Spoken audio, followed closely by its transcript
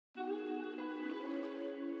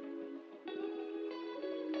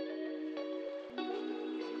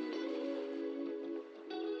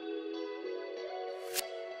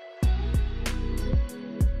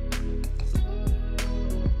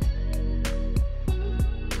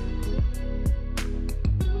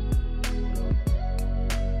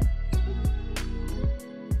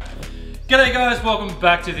G'day guys, welcome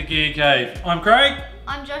back to the Gear Cave. I'm Craig.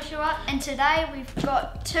 I'm Joshua, and today we've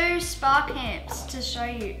got two Spark amps to show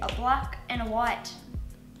you, a black and a white.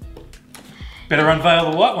 Better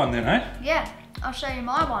unveil the white one then, eh? Yeah, I'll show you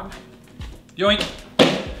my one. Yoink.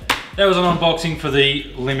 That was an unboxing for the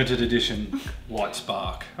limited edition White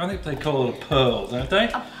Spark. I think they call it a pearl, don't they?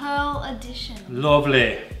 A pearl edition.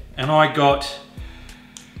 Lovely. And I got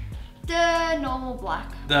The normal black.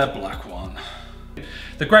 the black one.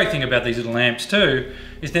 The great thing about these little amps too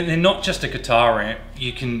is that they're not just a guitar amp.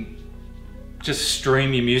 You can just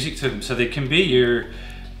stream your music to them. So they can be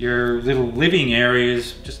your little living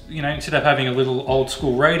areas. Just, you know, instead of having a little old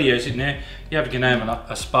school radio sitting there, you have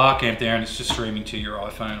a Spark amp there and it's just streaming to your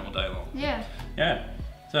iPhone all day long. Yeah. Yeah.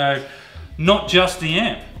 So not just the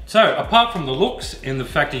amp. So apart from the looks and the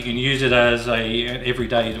fact that you can use it as an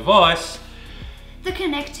everyday device, The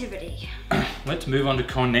connectivity. let's move on to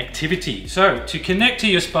connectivity. So to connect to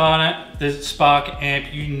your the Spark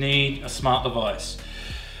amp, you need a smart device.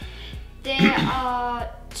 There are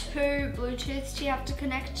two Bluetooths you have to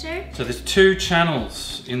connect to. So there's two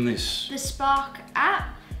channels in this. The Spark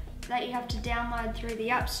app that you have to download through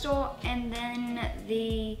the App Store, and then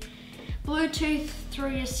the Bluetooth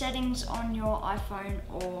through your settings on your iPhone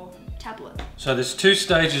or tablet. So there's two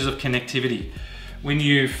stages of connectivity. When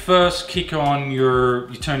you first kick on you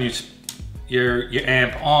turn your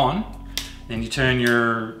amp on, then you turn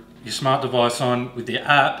your smart device on with the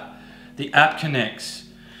app connects.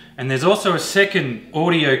 And there's also a second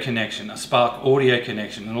audio connection, a Spark audio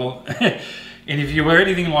connection. And if you were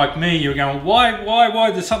anything like me, you're going,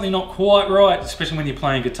 why, there's something not quite right, especially when you're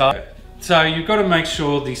playing guitar. So you've got to make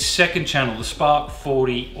sure the second channel, the Spark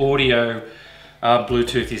 40 audio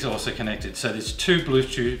Bluetooth is also connected. So there's two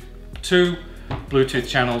Bluetooth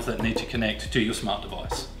channels that need to connect to your smart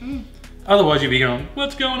device. Otherwise you'll be going,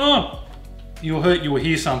 what's going on? You will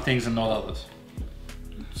hear some things and not others.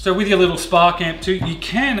 So with your little Spark amp too, you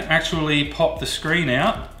can actually pop the screen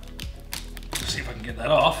out. Let's see if I can get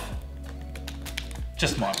that off.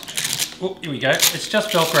 Just mine. Oh, here we go. It's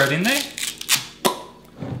just Velcroed in there.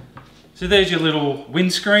 So there's your little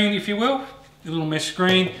windscreen, if you will, your little mesh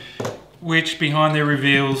screen, which behind there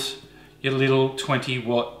reveals your little 20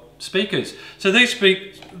 watt speakers. So they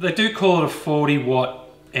do call it a 40 watt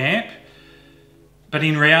amp, but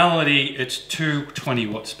in reality it's two 20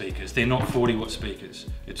 watt speakers. They're not 40 watt speakers.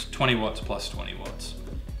 It's 20 watts plus 20 watts.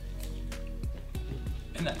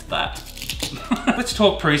 And that's that. Let's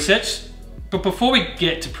talk presets. But before we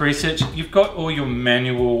get to presets, you've got all your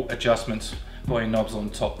manual adjustments by your knobs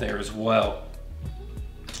on top there as well.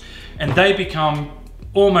 And they become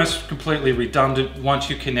almost completely redundant once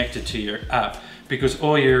you connect it to your app, because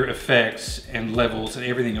all your effects and levels and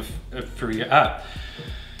everything are through your app.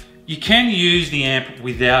 You can use the amp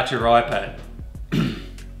without your iPad,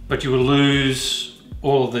 but you will lose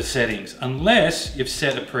all of the settings unless you've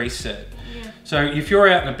set a preset. Yeah. So if you're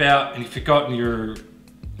out and about and you've forgotten your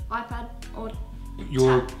iPad or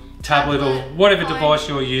your tablet or whatever device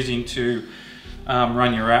you're using to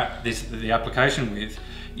run your app, the application with,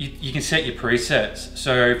 you can set your presets.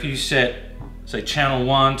 So if you set, say, channel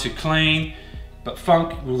 1 to clean, but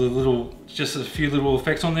funk with just a few little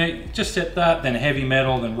effects on there, just set that, then heavy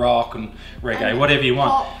metal, then rock and reggae, whatever you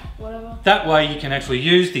want. Pop, whatever. That way you can actually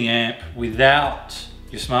use the amp without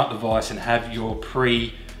your smart device and have your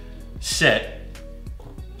pre-set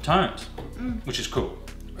tones, which is cool.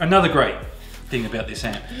 Another great thing about this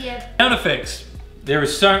amp. Yeah. Sound effects. There are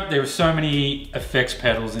so many effects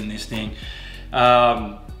pedals in this thing.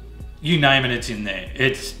 You name it, it's in there.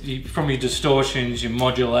 It's from your distortions, your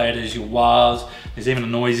modulators, your wahs. There's even a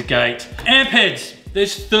noise gate. Amp heads.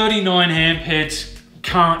 There's 39 amp heads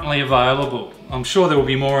currently available. I'm sure there will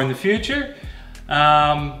be more in the future.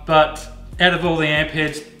 But out of all the amp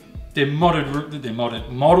heads, they're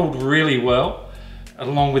modeled really well,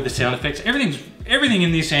 along with the sound effects. Everything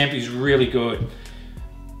in this amp is really good.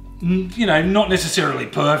 You know, not necessarily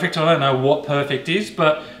perfect. I don't know what perfect is,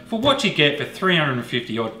 but for what you get for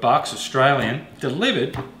 350 odd bucks Australian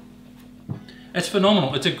delivered, it's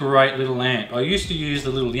phenomenal. It's a great little amp. I used to use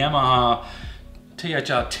the little Yamaha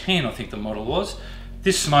THR10, I think the model was.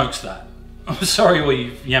 This smokes that. I'm sorry all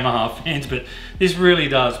you Yamaha fans, but this really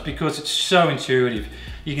does, because it's so intuitive.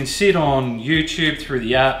 You can sit on YouTube through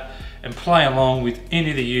the app and play along with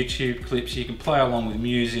any of the YouTube clips. You can play along with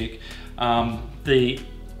music.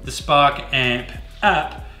 The Spark amp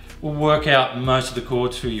app will work out most of the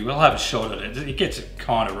chords for you. We'll have a shot at it. It gets it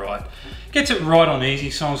kind of right. Gets it right on easy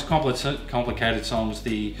songs. Complicated songs,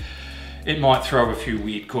 it might throw a few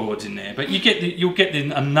weird chords in there, but you'll get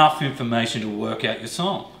enough information to work out your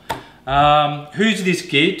song. Who's this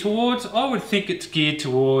geared towards? I would think it's geared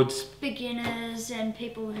towards beginners and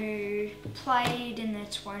people who played in their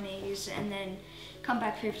 20s and then come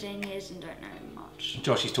back 15 years and don't know much.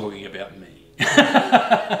 Josh is talking about me.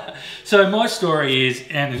 So my story is,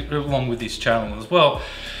 and along with this channel as well,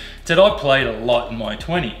 that I played a lot in my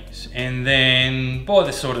 20s, and then by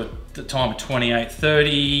the sort of the time of 28,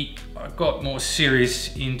 30, I got more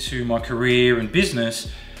serious into my career and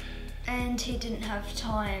business. And he didn't have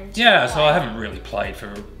time to so I haven't really played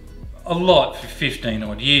for a lot for 15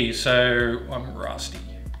 odd years, so I'm rusty,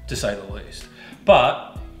 to say the least.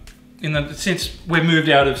 But since we've moved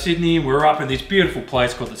out of Sydney, we're up in this beautiful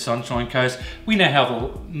place called the Sunshine Coast, we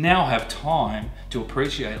now have time to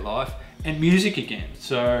appreciate life and music again.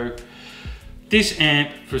 So this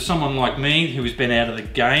amp, for someone like me who has been out of the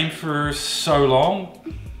game for so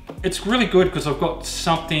long, it's really good because I've got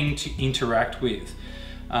something to interact with.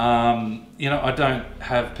 You know, I don't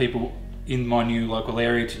have people in my new local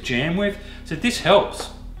area to jam with, so this helps.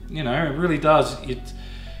 You know, it really does.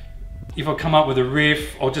 If I come up with a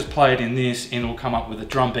riff, I'll just play it in this and it'll come up with a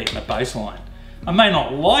drum beat and a bass line. I may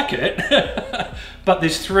not like it, but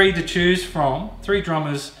there's three to choose from, three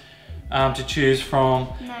drummers to choose from,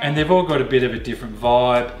 and they've all got a bit of a different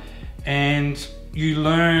vibe. And you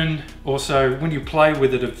learn also, when you play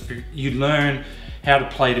with it, you learn how to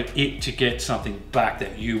play to it to get something back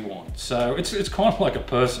that you want. So it's kind of like a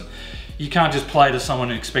person. You can't just play to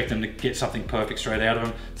someone and expect them to get something perfect straight out of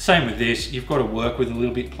them. Same with this, you've got to work with a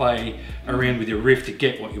little bit, play around with your riff to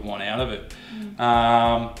get what you want out of it.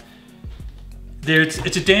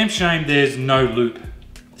 It's a damn shame there's no loop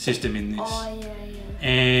system in this. Oh, yeah.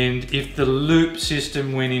 And if the loop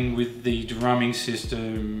system went in with the drumming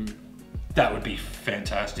system, that would be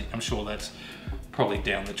fantastic. I'm sure that's probably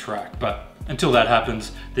down the track, but until that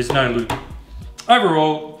happens, there's no loop.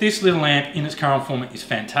 Overall, this little amp in its current format is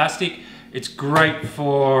fantastic. It's great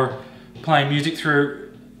for playing music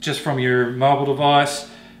through just from your mobile device.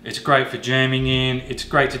 It's great for jamming in. It's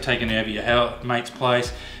great to take it out of your mate's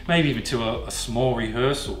place, maybe even to a small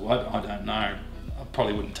rehearsal. I don't know. I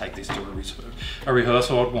probably wouldn't take this to a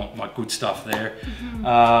rehearsal. I'd want my good stuff there.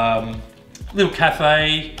 Little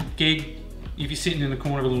cafe gig. If you're sitting in the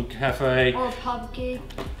corner of a little cafe. Or a pub gig.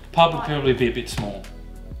 Pub would probably be a bit small.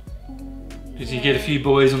 Because you get a few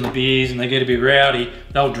boys on the beers and they get a bit rowdy,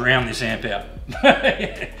 they'll drown this amp out.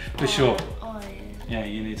 For sure. Oh, yeah. Yeah,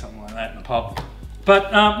 you need something like that in a pub.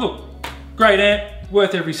 But look, great amp,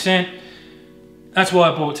 worth every cent. That's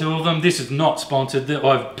why I bought two of them. This is not sponsored.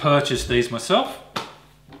 I've purchased these myself.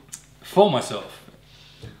 For myself.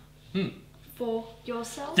 For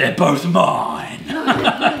yourself? They're both mine.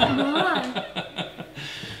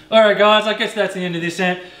 Alright guys, I guess that's the end of this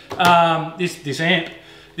amp.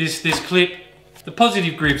 This clip. The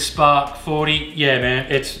Positive Grip Spark 40. Yeah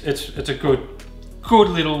man, it's a good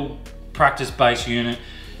little practice bass unit.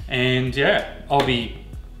 And yeah, I'll be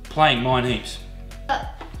playing mine heaps.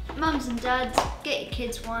 Mums and dads, get your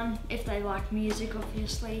kids one if they like music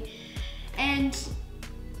obviously. And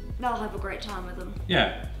they'll have a great time with them.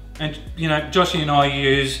 Yeah. And you know, Joshy and I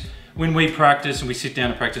use, when we practice and we sit down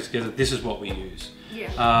to practice together, this is what we use.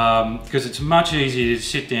 Yeah. Because it's much easier to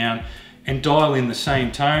sit down and dial in the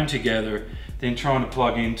same tone together than trying to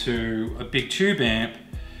plug into a big tube amp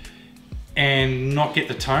and not get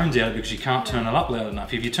the tones out because you can't turn it up loud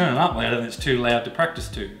enough. If you turn it up loud, then it's too loud to practice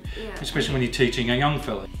to, especially when you're teaching a young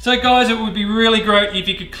fella. So guys, it would be really great if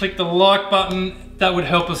you could click the like button. That would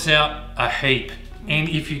help us out a heap. And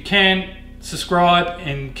if you can, subscribe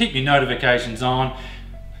and keep your notifications on.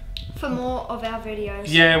 For more of our videos.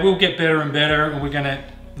 Yeah, we'll get better and better, and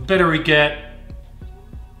the better we get,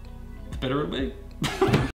 the better it'll be.